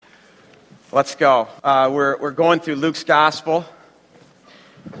Let's go. We're going through Luke's Gospel.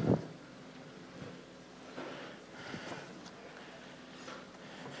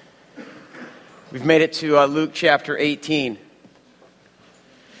 We've made it to Luke chapter 18.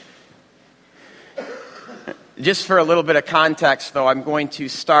 Just for a little bit of context, though, I'm going to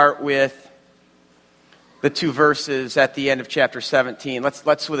start with the two verses at the end of chapter 17.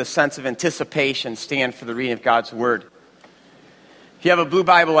 Let's with a sense of anticipation, stand for the reading of God's Word. If you have a blue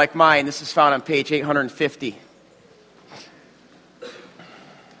Bible like mine, this is found on page 850. And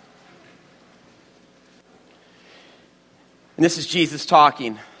this is Jesus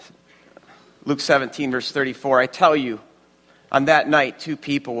talking. Luke 17, verse 34. I tell you, on that night, two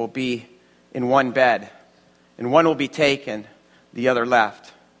people will be in one bed, and one will be taken, the other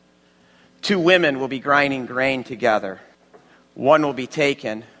left. Two women will be grinding grain together. One will be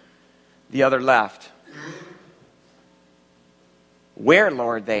taken, the other left. Where,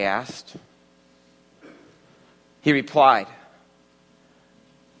 Lord? They asked. He replied,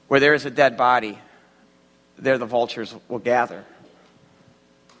 where there is a dead body, there the vultures will gather.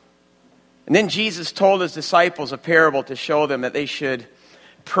 And then Jesus told his disciples a parable to show them that they should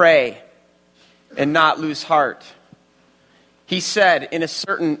pray and not lose heart. He said, in a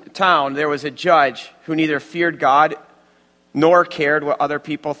certain town there was a judge who neither feared God nor cared what other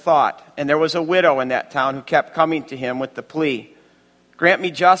people thought. And there was a widow in that town who kept coming to him with the plea, grant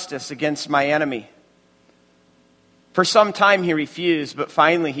me justice against my enemy. For some time he refused, but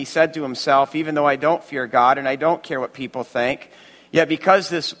finally he said to himself, even though I don't fear God and I don't care what people think, yet because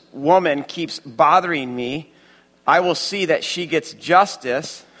this woman keeps bothering me, I will see that she gets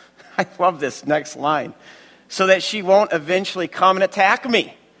justice. I love this next line. So that she won't eventually come and attack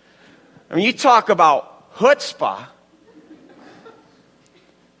me. I mean, you talk about chutzpah.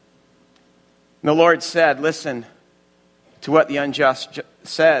 And the Lord said, listen to what the unjust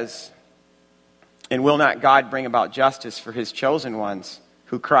says. And will not God bring about justice for his chosen ones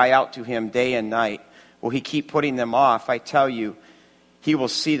who cry out to him day and night? Will he keep putting them off? I tell you, he will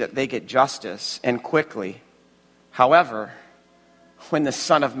see that they get justice, and quickly. However, when the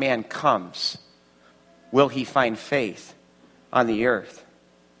Son of Man comes, will he find faith on the earth?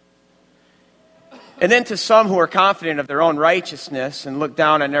 And then to some who are confident of their own righteousness and look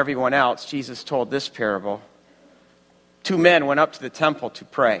down on everyone else, Jesus told this parable. Two men went up to the temple to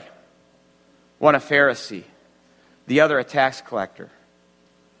pray. One a Pharisee, the other a tax collector.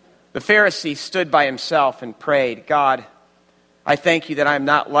 The Pharisee stood by himself and prayed, God, I thank you that I am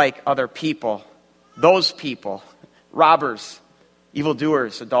not like other people, those people, robbers,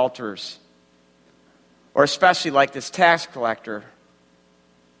 evildoers, adulterers, or especially like this tax collector.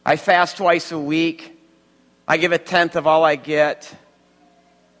 I fast twice a week. I give a tenth of all I get.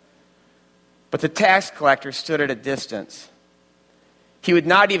 But the tax collector stood at a distance. He would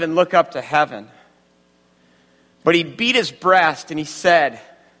not even look up to heaven. But he beat his breast and he said,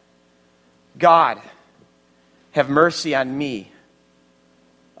 God, have mercy on me,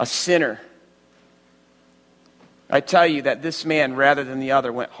 a sinner. I tell you that this man, rather than the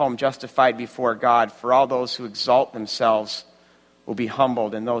other, went home justified before God. For all those who exalt themselves will be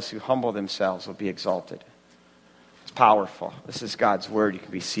humbled, and those who humble themselves will be exalted. It's powerful. This is God's word. You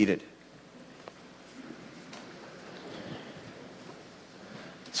can be seated.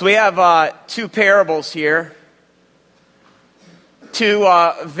 So we have two parables here. Two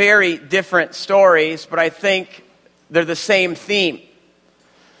very different stories, but I think they're the same theme.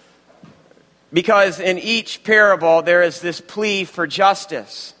 Because in each parable, there is this plea for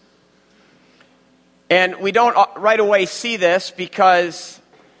justice. And we don't right away see this because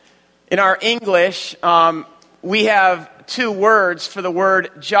in our English, we have two words for the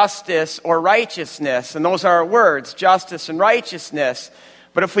word justice or righteousness. And those are our words, justice and righteousness.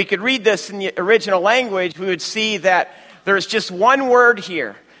 But if we could read this in the original language, we would see that there's just one word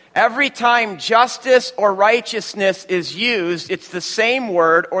here. Every time justice or righteousness is used, it's the same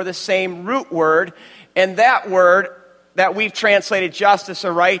word or the same root word. And that word that we've translated justice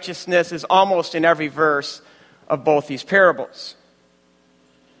or righteousness is almost in every verse of both these parables.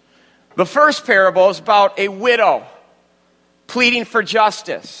 The first parable is about a widow pleading for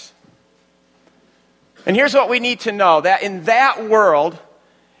justice. And here's what we need to know, that in that world,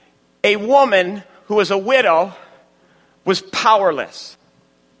 a woman who was a widow was powerless.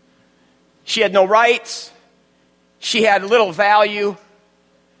 She had no rights. She had little value.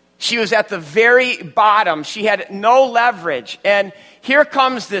 She was at the very bottom. She had no leverage. And here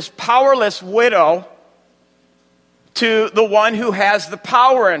comes this powerless widow to the one who has the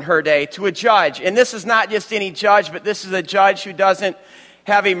power in her day, to a judge. And this is not just any judge, but this is a judge who doesn't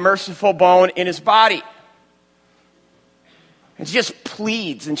have a merciful bone in his body. And she just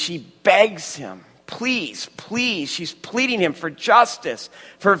pleads and she begs him, please, please. She's pleading him for justice,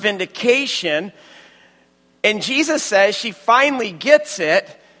 for vindication. And Jesus says she finally gets it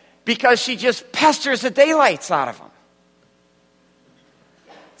because she just pesters the daylights out of him.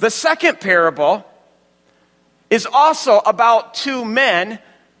 The second parable is also about two men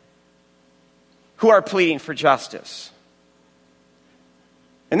who are pleading for justice.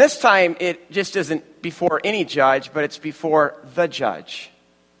 And this time, it just isn't before any judge, but it's before the judge.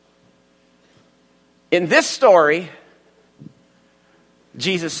 In this story,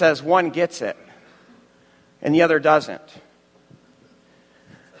 Jesus says one gets it, and the other doesn't.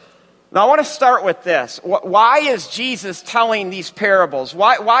 Now, I want to start with this. Why is Jesus telling these parables?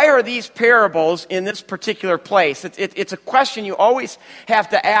 Why are these parables in this particular place? It's a question you always have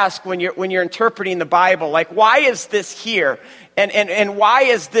to ask when you're interpreting the Bible. Like, why is this here? And why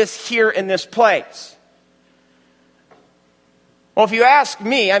is this here in this place? Well, if you ask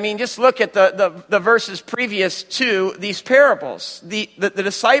me, I mean, just look at the verses previous to these parables. The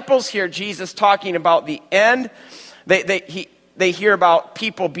disciples hear Jesus talking about the end. They hear about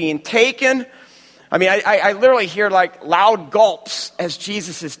people being taken. I mean, I literally hear like loud gulps as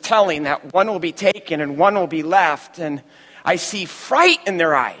Jesus is telling that one will be taken and one will be left. And I see fright in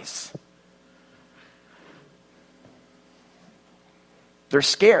their eyes. They're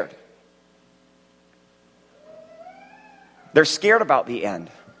scared. They're scared about the end.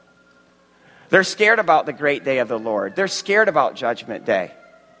 They're scared about the great day of the Lord. They're scared about Judgment Day.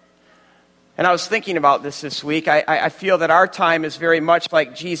 And I was thinking about this week. I feel that our time is very much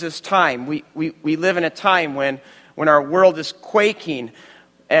like Jesus' time. We live in a time when our world is quaking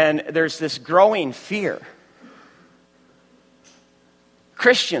and there's this growing fear.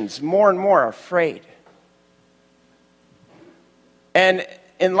 Christians more and more are afraid. And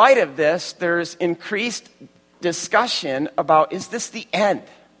in light of this, there's increased discussion about, is this the end?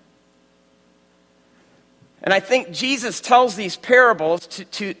 And I think Jesus tells these parables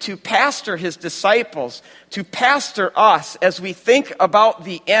to pastor his disciples, to pastor us as we think about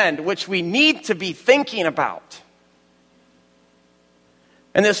the end, which we need to be thinking about.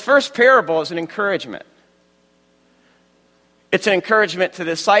 And this first parable is an encouragement. It's an encouragement to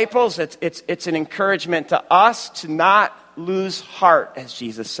the disciples. It's an encouragement to us to not lose heart, as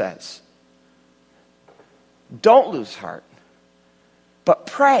Jesus says. Don't lose heart, but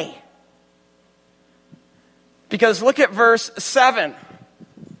pray. Because look at verse 7.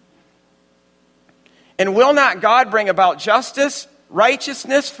 And will not God bring about justice,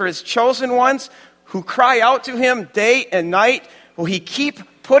 righteousness for his chosen ones who cry out to him day and night? Will he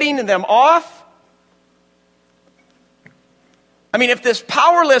keep putting them off? I mean, if this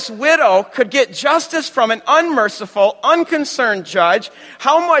powerless widow could get justice from an unmerciful, unconcerned judge,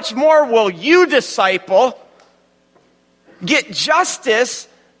 how much more will you, disciple, get justice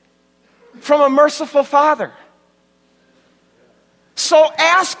from a merciful Father? So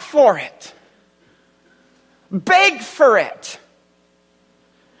ask for it. Beg for it.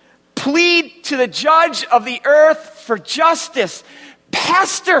 Plead to the judge of the earth for justice.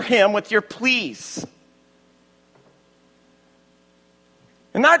 Pester him with your pleas.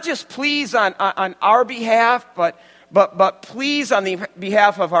 And not just pleas on our behalf, but pleas on the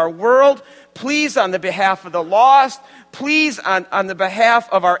behalf of our world, pleas on the behalf of the lost, pleas on the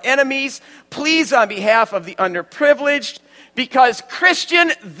behalf of our enemies, pleas on behalf of the underprivileged. Because,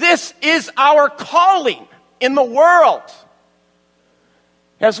 Christian, this is our calling in the world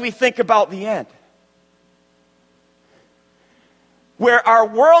as we think about the end. Where our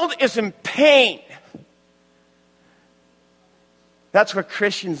world is in pain, that's where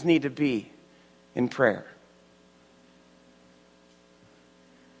Christians need to be in prayer.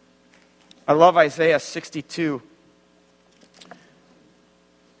 I love Isaiah 62.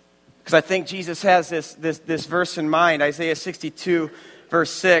 Because I think Jesus has this verse in mind. Isaiah 62,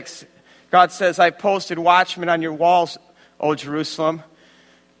 verse 6. God says, I've posted watchmen on your walls, O Jerusalem,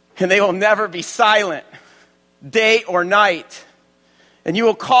 and they will never be silent, day or night. And you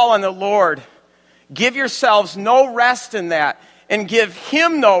will call on the Lord. Give yourselves no rest in that, and give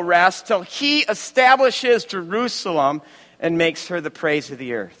him no rest till he establishes Jerusalem and makes her the praise of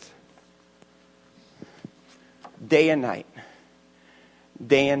the earth. Day and night.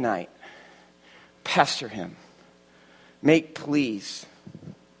 Day and night. Pester him. Make pleas.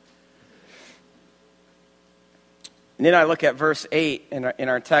 And then I look at verse 8 in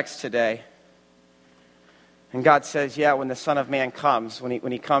our text today. And God says, yeah, when the Son of Man comes,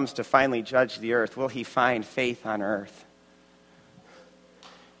 when he comes to finally judge the earth, will he find faith on earth?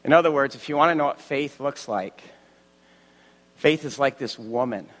 In other words, if you want to know what faith looks like, faith is like this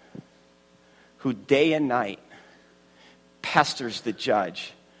woman who day and night pesters the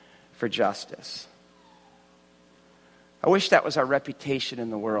judge for justice. I wish that was our reputation in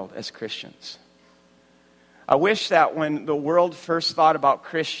the world as Christians. I wish that when the world first thought about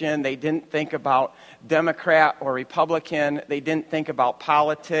Christian, they didn't think about Democrat or Republican. They didn't think about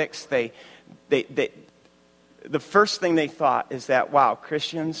politics. The first thing they thought is that, wow,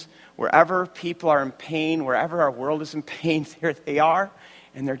 Christians, wherever people are in pain, wherever our world is in pain, there they are,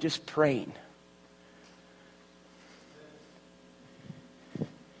 and they're just praying.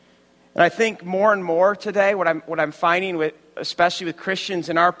 And I think more and more today, what I'm finding with, especially with Christians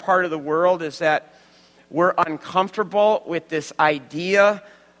in our part of the world, is that we're uncomfortable with this idea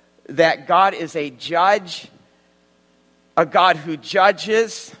that God is a judge, a God who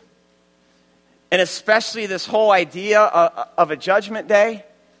judges, and especially this whole idea of a judgment day.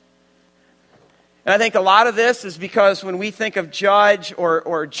 And I think a lot of this is because when we think of judge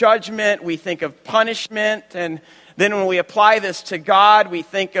or judgment, we think of punishment. And then when we apply this to God, we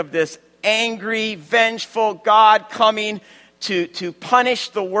think of this angry, vengeful God coming to punish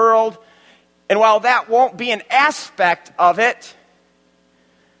the world. And while that won't be an aspect of it,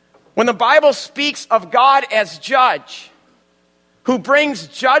 when the Bible speaks of God as judge, who brings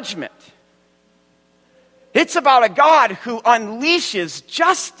judgment, it's about a God who unleashes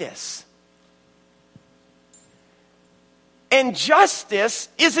justice. And justice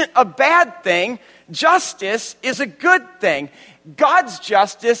isn't a bad thing. Justice is a good thing. God's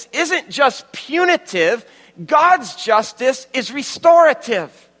justice isn't just punitive. God's justice is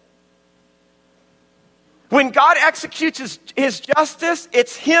restorative. When God executes his justice,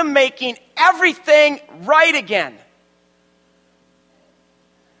 it's him making everything right again.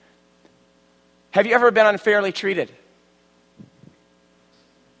 Have you ever been unfairly treated?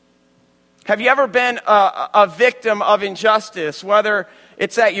 Have you ever been a victim of injustice, whether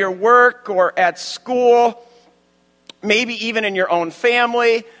it's at your work or at school, maybe even in your own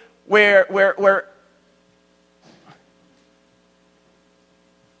family, where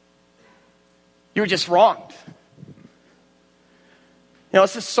you were just wronged? You know,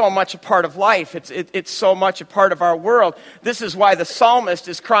 this is so much a part of life. It's so much a part of our world. This is why the psalmist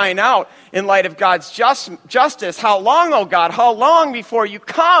is crying out in light of God's justice. How long, O God? How long before you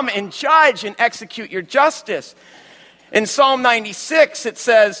come and judge and execute your justice? In Psalm 96, it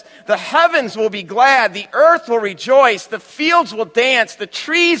says, the heavens will be glad, the earth will rejoice, the fields will dance, the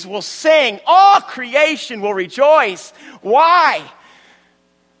trees will sing, all creation will rejoice. Why?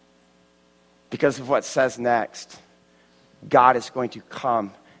 Because of what says next. God is going to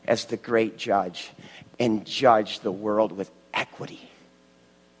come as the great judge and judge the world with equity.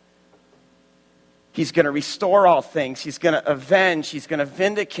 He's going to restore all things. He's going to avenge. He's going to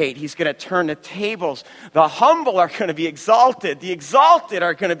vindicate. He's going to turn the tables. The humble are going to be exalted. The exalted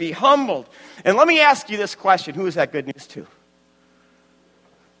are going to be humbled. And let me ask you this question. Who is that good news to?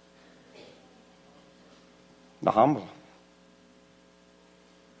 The humble.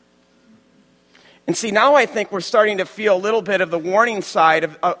 And see, now I think we're starting to feel a little bit of the warning side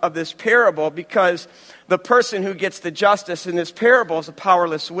of this parable, because the person who gets the justice in this parable is a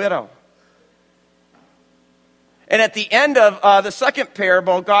powerless widow. And at the end of the second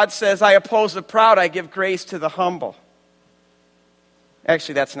parable, God says, I oppose the proud, I give grace to the humble.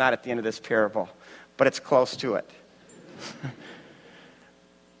 Actually, that's not at the end of this parable, but it's close to it.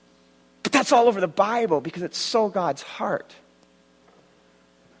 But that's all over the Bible because it's so God's heart.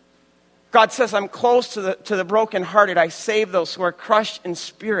 God says, I'm close to the brokenhearted. I save those who are crushed in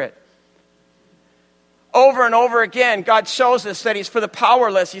spirit. Over and over again, God shows us that he's for the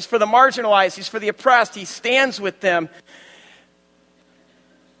powerless, he's for the marginalized, he's for the oppressed. He stands with them.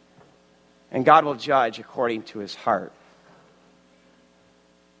 And God will judge according to his heart.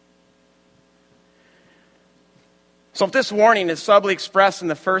 So if this warning is subtly expressed in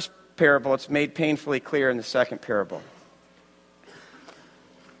the first parable, it's made painfully clear in the second parable.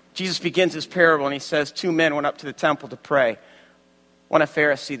 Jesus begins his parable and he says, 2 men went up to the temple to pray. One a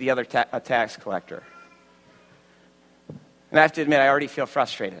Pharisee, the other a tax collector. And I have to admit, I already feel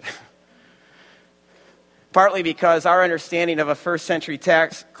frustrated. Partly because our understanding of a first century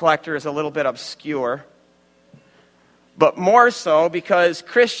tax collector is a little bit obscure. But more so because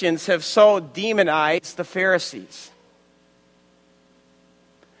Christians have so demonized the Pharisees.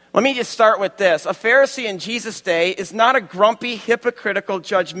 Let me just start with this. A Pharisee in Jesus' day is not a grumpy, hypocritical,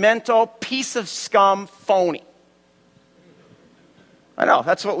 judgmental, piece of scum phony. I know,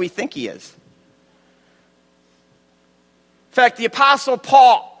 that's what we think he is. In fact, the Apostle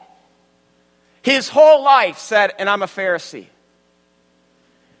Paul, his whole life said, and I'm a Pharisee.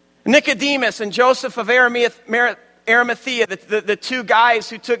 Nicodemus and Joseph of Arimathea, the two guys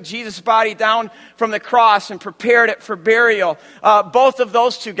who took Jesus' body down from the cross and prepared it for burial, both of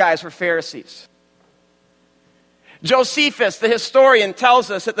those two guys were Pharisees. Josephus, the historian,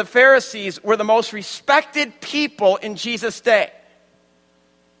 tells us that the Pharisees were the most respected people in Jesus' day.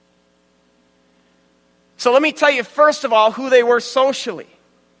 So let me tell you, first of all, who they were socially.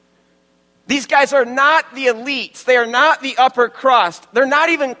 These guys are not the elites. They are not the upper crust. They're not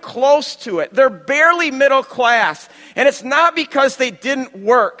even close to it. They're barely middle class. And it's not because they didn't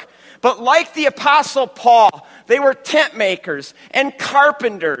work. But like the Apostle Paul, they were tent makers and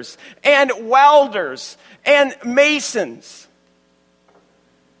carpenters and welders and masons.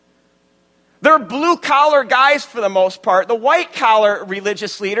 They're blue-collar guys for the most part. The white-collar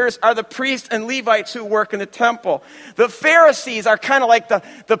religious leaders are the priests and Levites who work in the temple. The Pharisees are kind of like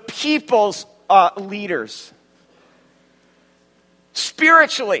the people's leaders.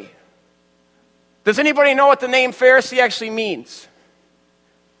 Spiritually, does anybody know what the name Pharisee actually means?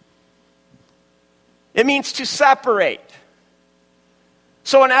 It means to separate.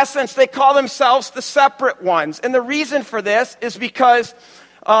 So in essence, they call themselves the separate ones. And the reason for this is because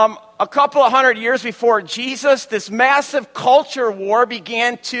a couple of hundred years before Jesus, this massive culture war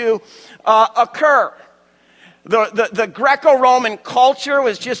began to occur. The Greco-Roman culture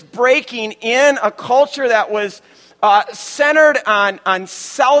was just breaking in, a culture that was centered on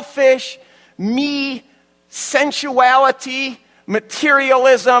selfish, me, sensuality,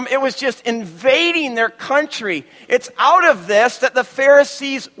 materialism. It was just invading their country. It's out of this that the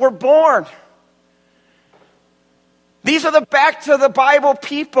Pharisees were born. These are the back to the Bible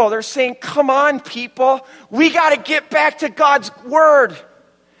people. They're saying, come on, people. We got to get back to God's word.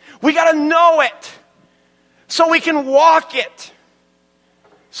 We got to know it so we can walk it,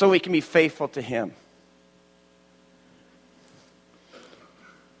 so we can be faithful to him.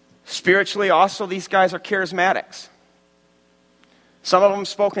 Spiritually, also, these guys are charismatics. Some of them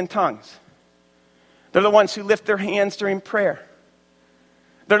spoke in tongues. They're the ones who lift their hands during prayer.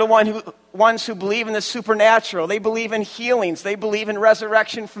 They're the ones who believe in the supernatural. They believe in healings. They believe in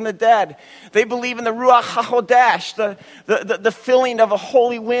resurrection from the dead. They believe in the Ruach HaKodesh, the filling of a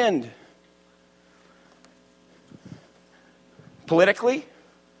holy wind. Politically,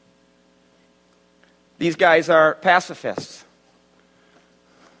 these guys are pacifists.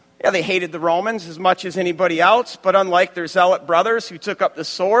 Yeah, they hated the Romans as much as anybody else, but unlike their zealot brothers who took up the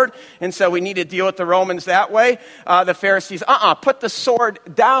sword and said we need to deal with the Romans that way, the Pharisees, put the sword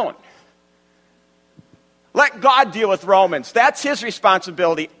down. Let God deal with Romans. That's his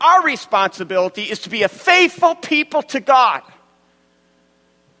responsibility. Our responsibility is to be a faithful people to God.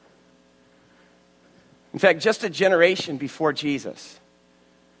 In fact, just a generation before Jesus,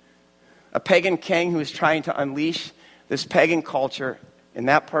 a pagan king who was trying to unleash this pagan culture in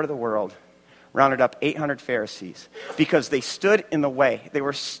that part of the world rounded up 800 Pharisees because they stood in the way. They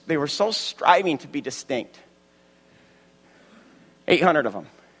were so striving to be distinct. 800 of them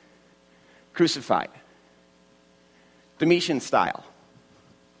crucified, Domitian style,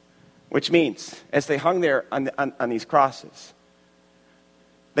 which means as they hung there on these crosses,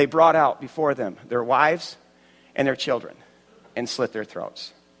 they brought out before them their wives and their children and slit their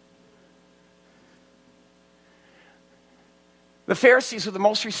throats. The Pharisees were the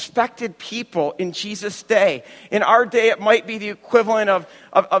most respected people in Jesus' day. In our day, it might be the equivalent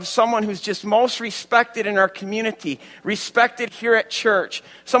of someone who's just most respected in our community, respected here at church,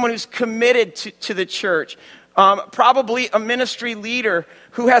 someone who's committed to the church, probably a ministry leader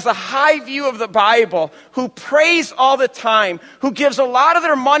who has a high view of the Bible, who prays all the time, who gives a lot of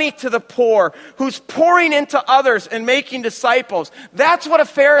their money to the poor, who's pouring into others and making disciples. That's what a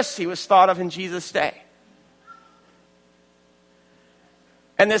Pharisee was thought of in Jesus' day.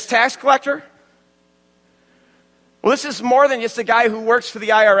 And this tax collector, well, this is more than just a guy who works for the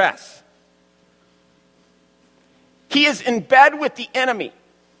IRS. He is in bed with the enemy.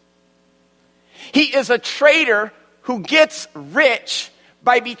 He is a traitor who gets rich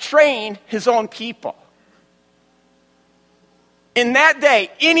by betraying his own people. In that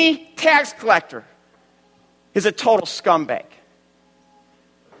day, any tax collector is a total scumbag.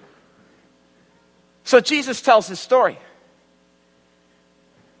 So Jesus tells this story.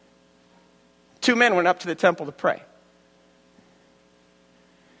 2 men went up to the temple to pray.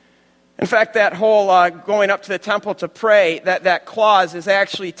 In fact, that whole going up to the temple to pray, that clause is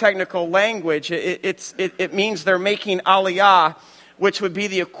actually technical language. It means they're making aliyah, which would be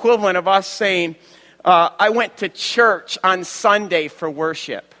the equivalent of us saying, I went to church on Sunday for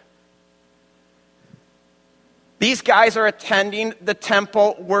worship. These guys are attending the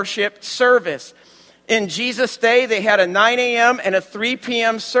temple worship service. In Jesus' day, they had a 9 a.m. and a 3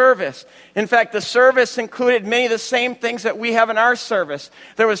 p.m. service. In fact, the service included many of the same things that we have in our service.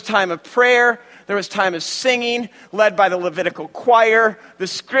 There was time of prayer. There was time of singing, led by the Levitical choir. The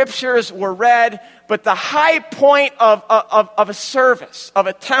scriptures were read. But the high point of a service, of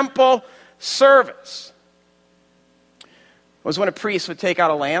a temple service, was when a priest would take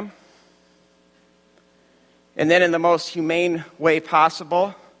out a lamb. And then in the most humane way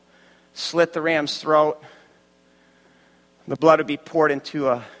possible, slit the ram's throat. The blood would be poured into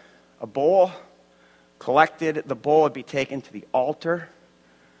a bowl, collected. The bowl would be taken to the altar.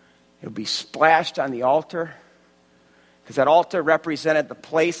 It would be splashed on the altar, because that altar represented the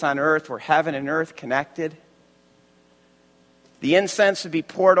place on earth where heaven and earth connected. The incense would be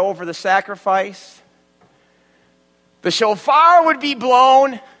poured over the sacrifice. The shofar would be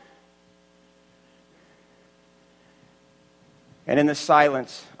blown. And in the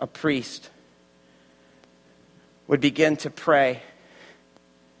silence, a priest would begin to pray,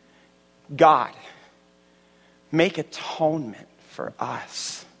 God, make atonement for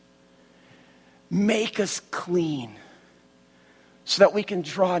us. Make us clean so that we can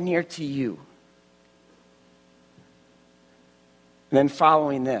draw near to you. And then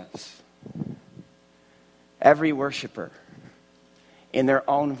following this, every worshiper in their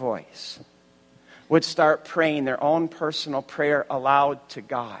own voice would start praying their own personal prayer aloud to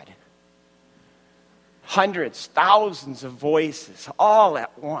God. Hundreds, thousands of voices all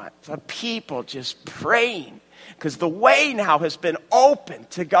at once, of people just praying, because the way now has been opened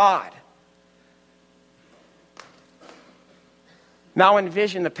to God. Now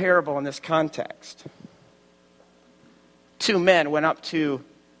envision the parable in this context. 2 men went up to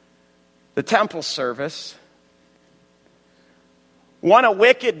the temple service. One a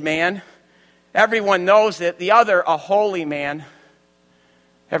wicked man, everyone knows it. The other a holy man,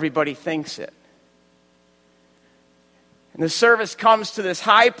 everybody thinks it. And the service comes to this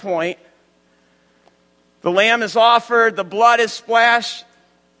high point. The lamb is offered, the blood is splashed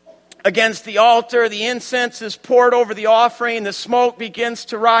against the altar, the incense is poured over the offering, the smoke begins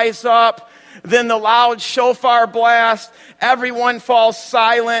to rise up, then the loud shofar blast, everyone falls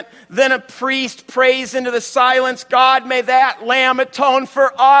silent, then a priest prays into the silence, God, may that lamb atone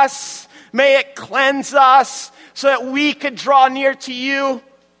for us, may it cleanse us so that we could draw near to you.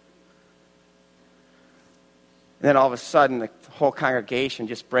 And then all of a sudden the whole congregation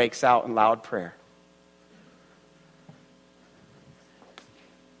just breaks out in loud prayer.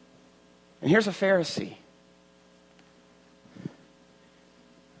 And here's a Pharisee.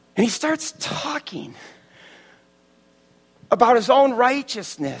 And he starts talking about his own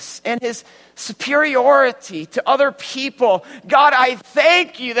righteousness and his superiority to other people. God, I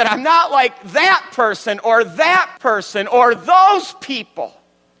thank you that I'm not like that person or those people.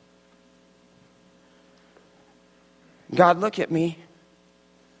 God, look at me.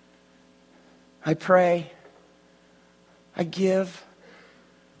 I pray. I give.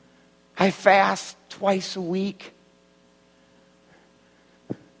 I fast twice a week.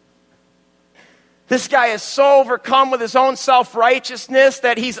 This guy is so overcome with his own self-righteousness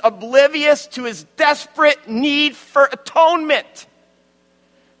that he's oblivious to his desperate need for atonement.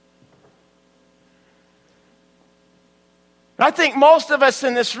 And I think most of us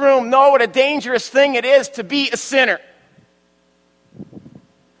in this room know what a dangerous thing it is to be a sinner.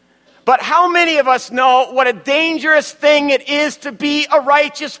 But how many of us know what a dangerous thing it is to be a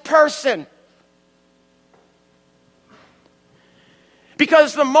righteous person?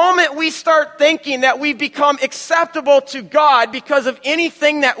 Because the moment we start thinking that we've become acceptable to God because of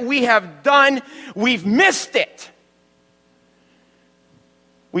anything that we have done, we've missed it.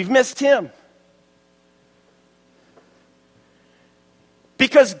 We've missed Him.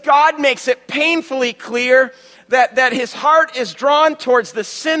 Because God makes it painfully clear that His heart is drawn towards the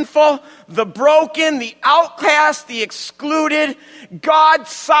sinful, the broken, the outcast, the excluded. God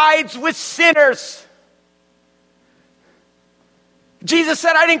sides with sinners. Jesus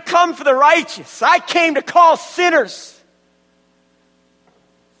said, I didn't come for the righteous. I came to call sinners.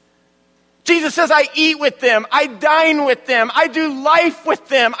 Jesus says, I eat with them. I dine with them. I do life with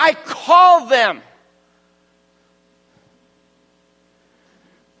them. I call them.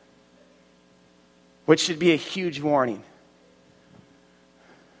 Which should be a huge warning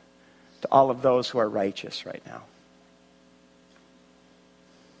to all of those who are righteous right now.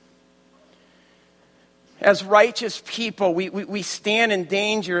 As righteous people, we stand in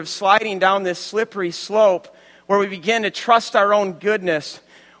danger of sliding down this slippery slope where we begin to trust our own goodness,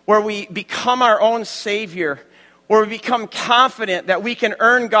 where we become our own Savior, where we become confident that we can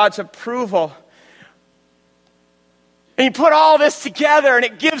earn God's approval. And you put all this together and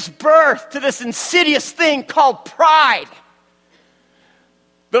it gives birth to this insidious thing called pride.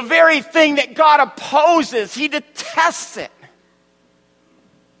 The very thing that God opposes, he detests it.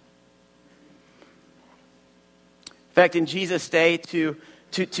 In fact, in Jesus' day, to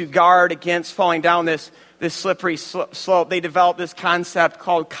guard against falling down this slippery slope, they developed this concept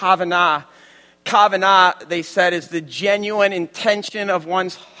called kavanah. Kavanah, they said, is the genuine intention of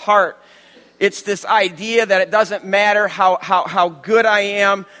one's heart. It's this idea that it doesn't matter how good I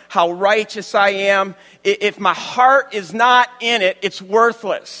am, how righteous I am. If my heart is not in it, it's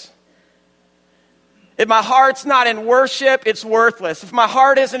worthless. If my heart's not in worship, it's worthless. If my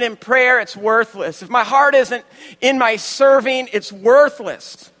heart isn't in prayer, it's worthless. If my heart isn't in my serving, it's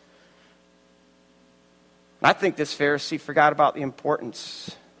worthless. I think this Pharisee forgot about the importance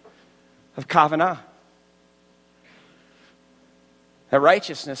of kavanah. That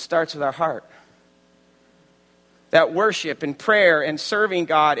righteousness starts with our heart. That worship and prayer and serving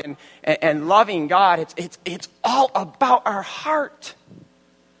God and loving God, it's all about our heart.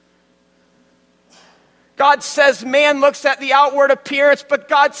 God says man looks at the outward appearance, but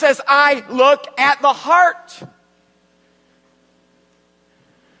God says I look at the heart.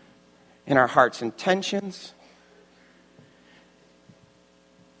 In our heart's intentions.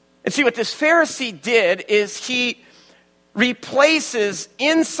 And see, what this Pharisee did is he replaces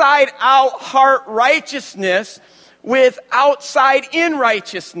inside-out heart righteousness with outside-in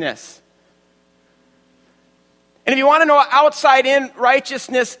righteousness. And if you want to know what outside-in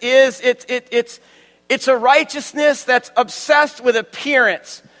righteousness is, it's a righteousness that's obsessed with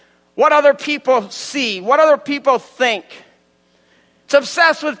appearance. What other people see, what other people think. It's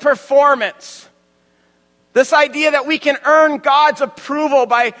obsessed with performance. This idea that we can earn God's approval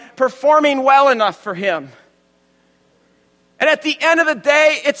by performing well enough for him. And at the end of the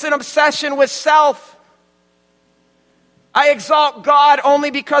day, it's an obsession with self. I exalt God only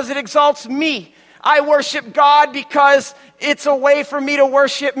because it exalts me. I worship God because it's a way for me to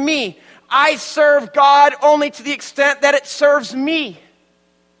worship me. I serve God only to the extent that it serves me. In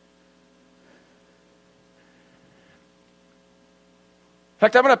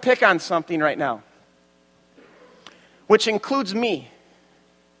fact, I'm going to pick on something right now, which includes me.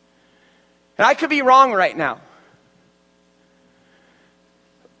 And I could be wrong right now.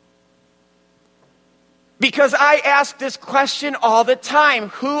 Because I ask this question all the time.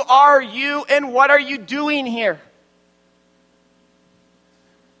 Who are you and what are you doing here?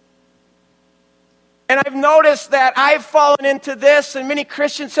 And I've noticed that I've fallen into this, and many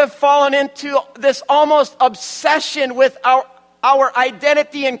Christians have fallen into this almost obsession with our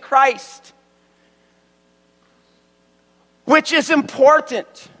identity in Christ, which is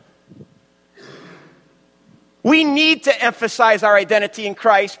important. We need to emphasize our identity in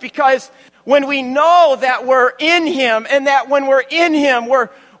Christ because when we know that we're in him and that when we're in him,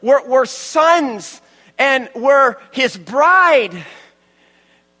 we're sons and we're his bride.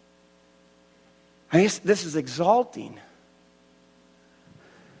 I guess this is exalting.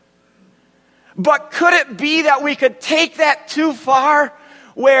 But could it be that we could take that too far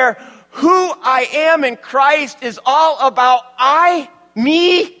where who I am in Christ is all about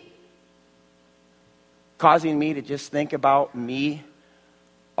me, causing me to just think about me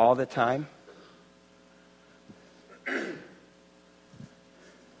all the time?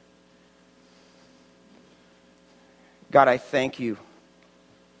 God, I thank you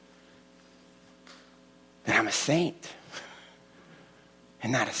that I'm a saint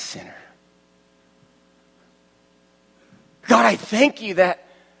and not a sinner. God, I thank you that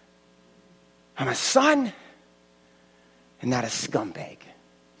I'm a son and not a scumbag.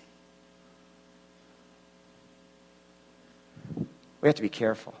 We have to be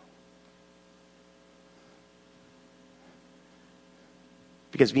careful.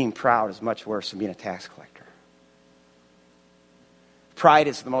 Because being proud is much worse than being a tax collector. Pride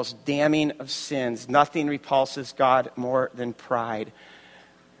is the most damning of sins. Nothing repulses God more than pride.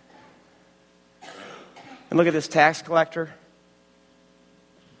 And look at this tax collector.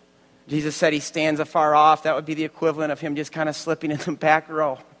 Jesus said he stands afar off. That would be the equivalent of him just kind of slipping in the back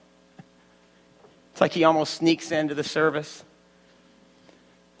row. It's like he almost sneaks into the service.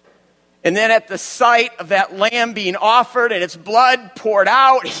 And then at the sight of that lamb being offered and its blood poured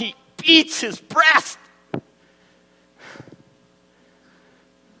out, he beats his breast.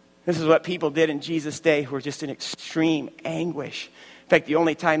 This is what people did in Jesus' day who were just in extreme anguish. In fact, the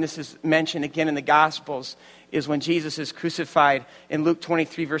only time this is mentioned again in the Gospels is when Jesus is crucified. In Luke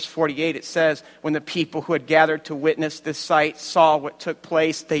 23, verse 48, it says, when the people who had gathered to witness this sight saw what took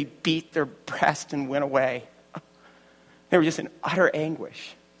place, they beat their breast and went away. They were just in utter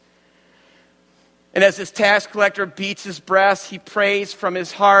anguish. And as this tax collector beats his breast, he prays from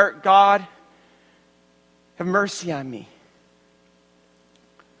his heart, God, have mercy on me.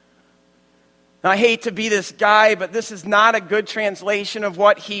 Now, I hate to be this guy, but this is not a good translation of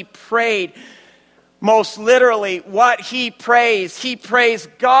what he prayed. Most literally, what he prays,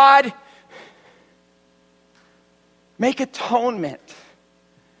 God, make atonement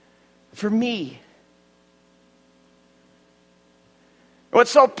for me.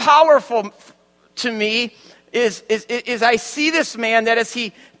 What's so powerful to me is I see this man that as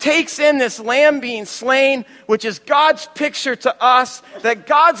he takes in this lamb being slain, which is God's picture to us, that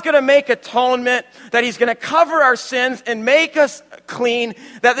God's going to make atonement, that he's going to cover our sins and make us clean,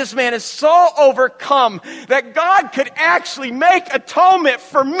 that this man is so overcome that God could actually make atonement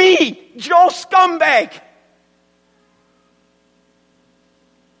for me, Joe Scumbag.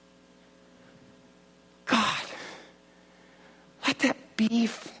 God, let that be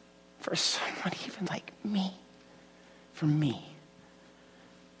for someone even like me, for me.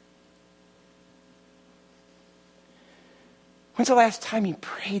 When's the last time you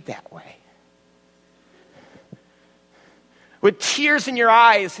prayed that way? With tears in your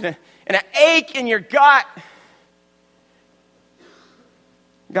eyes and an ache in your gut.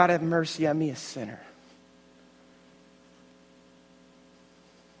 God, have mercy on me, a sinner.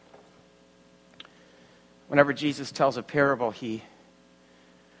 Whenever Jesus tells a parable, he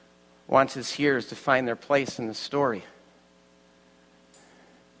wants his hearers to find their place in the story.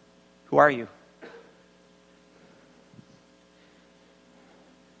 Who are you? Are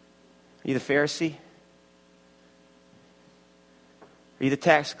you the Pharisee? Are you the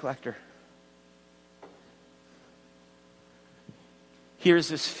tax collector? Here's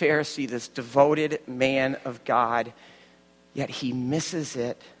this Pharisee, this devoted man of God, yet he misses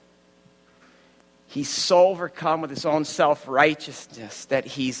it. He's so overcome with his own self-righteousness that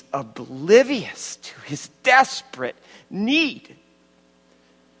he's oblivious to his desperate need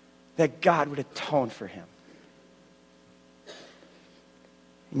that God would atone for him.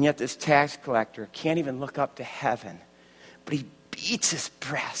 And yet this tax collector can't even look up to heaven, but he beats his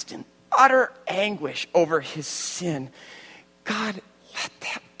breast in utter anguish over his sin. God, let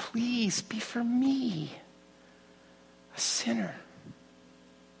that please be for me, a sinner.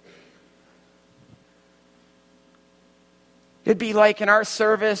 It'd be like in our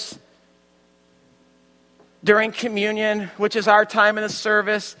service during communion, which is our time in the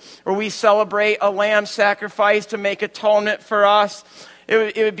service, where we celebrate a lamb sacrifice to make atonement for us.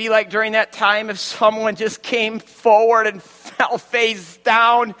 It would be like during that time if someone just came forward and fell face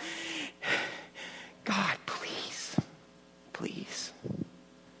down. God, please, please,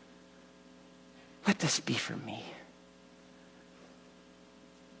 let this be for me.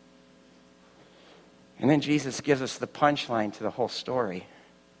 And then Jesus gives us the punchline to the whole story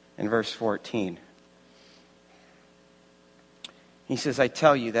in verse 14. He says, I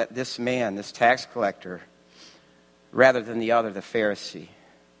tell you that this man, this tax collector, rather than the other, the Pharisee,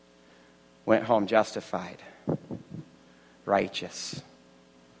 went home justified, righteous.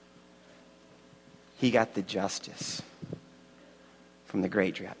 He got the justice from the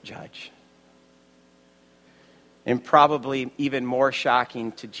great judge. And probably even more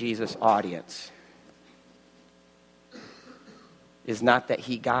shocking to Jesus' audience is not that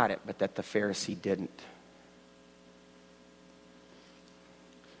he got it, but that the Pharisee didn't.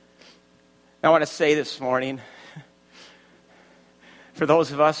 I want to say this morning, for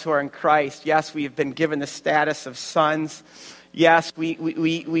those of us who are in Christ, yes, we have been given the status of sons. Yes,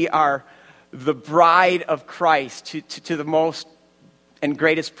 we are the bride of Christ to the most and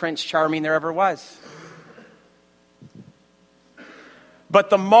greatest Prince Charming there ever was. But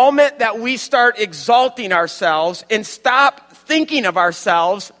the moment that we start exalting ourselves and stop thinking of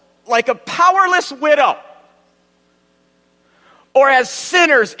ourselves like a powerless widow or as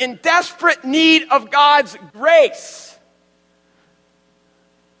sinners in desperate need of God's grace,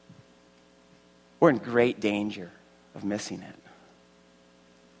 we're in great danger of missing it.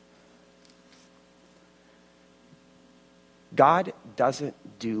 God doesn't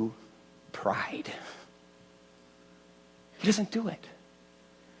do pride. He doesn't do it.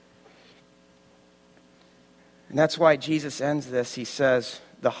 And that's why Jesus ends this. He says,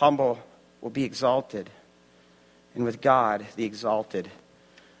 the humble will be exalted, and with God, the exalted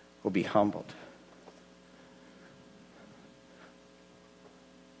will be humbled.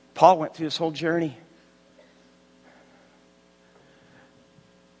 Paul went through this whole journey.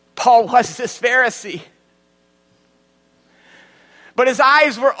 Paul was this Pharisee. But his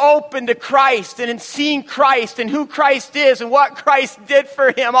eyes were open to Christ, and in seeing Christ and who Christ is and what Christ did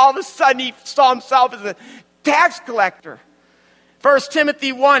for him, all of a sudden he saw himself as a tax collector. 1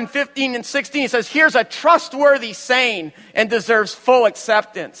 Timothy 1, 15 and 16 says, here's a trustworthy saying and deserves full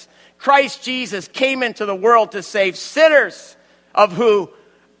acceptance. Christ Jesus came into the world to save sinners, of who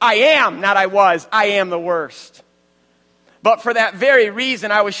I am, not I was, I am the worst. But for that very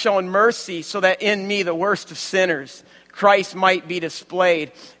reason, I was shown mercy, so that in me, the worst of sinners, Christ might be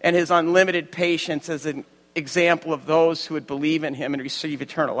displayed, and his unlimited patience as an example of those who would believe in him and receive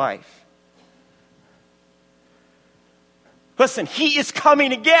eternal life. Listen, he is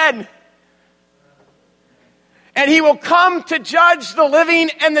coming again. And he will come to judge the living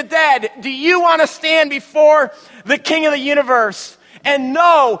and the dead. Do you want to stand before the King of the universe and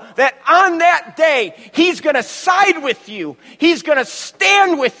know that on that day, he's going to side with you. He's going to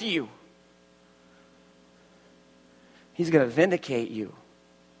stand with you. He's going to vindicate you.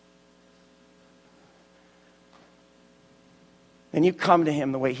 Then you come to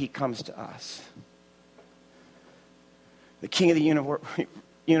him the way he comes to us. The King of the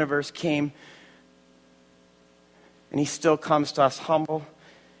universe came, and he still comes to us humble.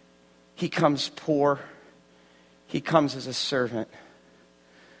 He comes poor. He comes as a servant.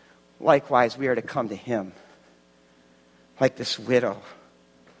 Likewise, we are to come to him like this widow,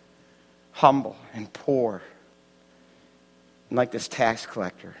 humble and poor, and like this tax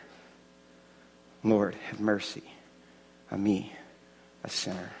collector. Lord, have mercy on me, a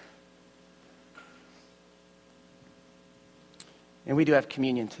sinner. And we do have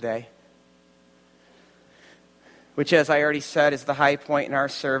communion today, which, as I already said, is the high point in our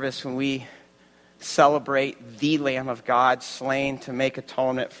service when we celebrate the Lamb of God slain to make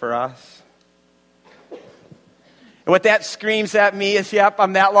atonement for us. And what that screams at me is, yep,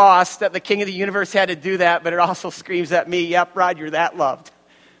 I'm that lost that the King of the universe had to do that, but it also screams at me, yep, Rod, you're that loved.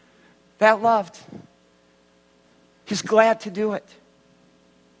 That loved. He's glad to do it.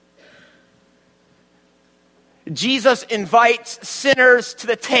 Jesus invites sinners to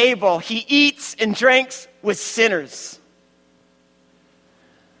the table. He eats and drinks with sinners.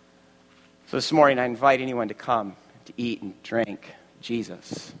 So this morning I invite anyone to come to eat and drink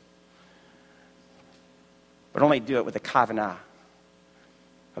Jesus. But only do it with the kavanah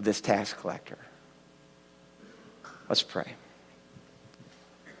of this tax collector. Let's pray.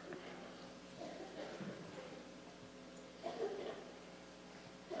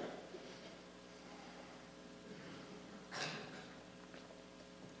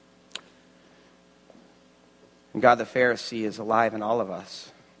 And God, the Pharisee is alive in all of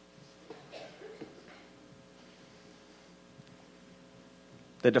us.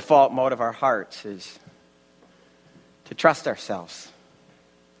 The default mode of our hearts is to trust ourselves,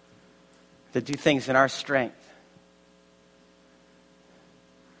 to do things in our strength.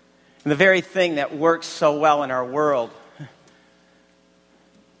 And the very thing that works so well in our world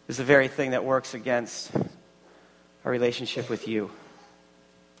is the very thing that works against our relationship with you.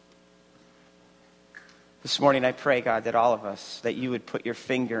 This morning I pray, God, that all of us, that you would put your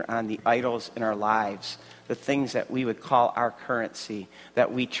finger on the idols in our lives, the things that we would call our currency,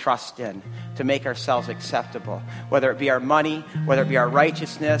 that we trust in to make ourselves acceptable, whether it be our money, whether it be our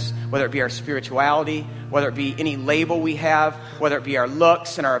righteousness, whether it be our spirituality, whether it be any label we have, whether it be our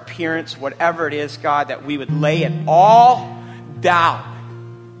looks and our appearance, whatever it is, God, that we would lay it all down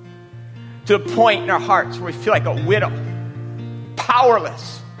to a point in our hearts where we feel like a widow,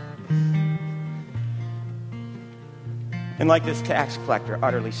 powerless. And like this tax collector,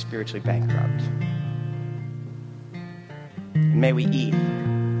 utterly spiritually bankrupt. And may we eat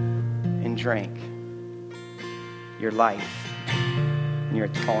and drink your life and your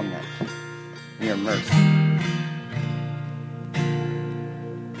atonement and your mercy.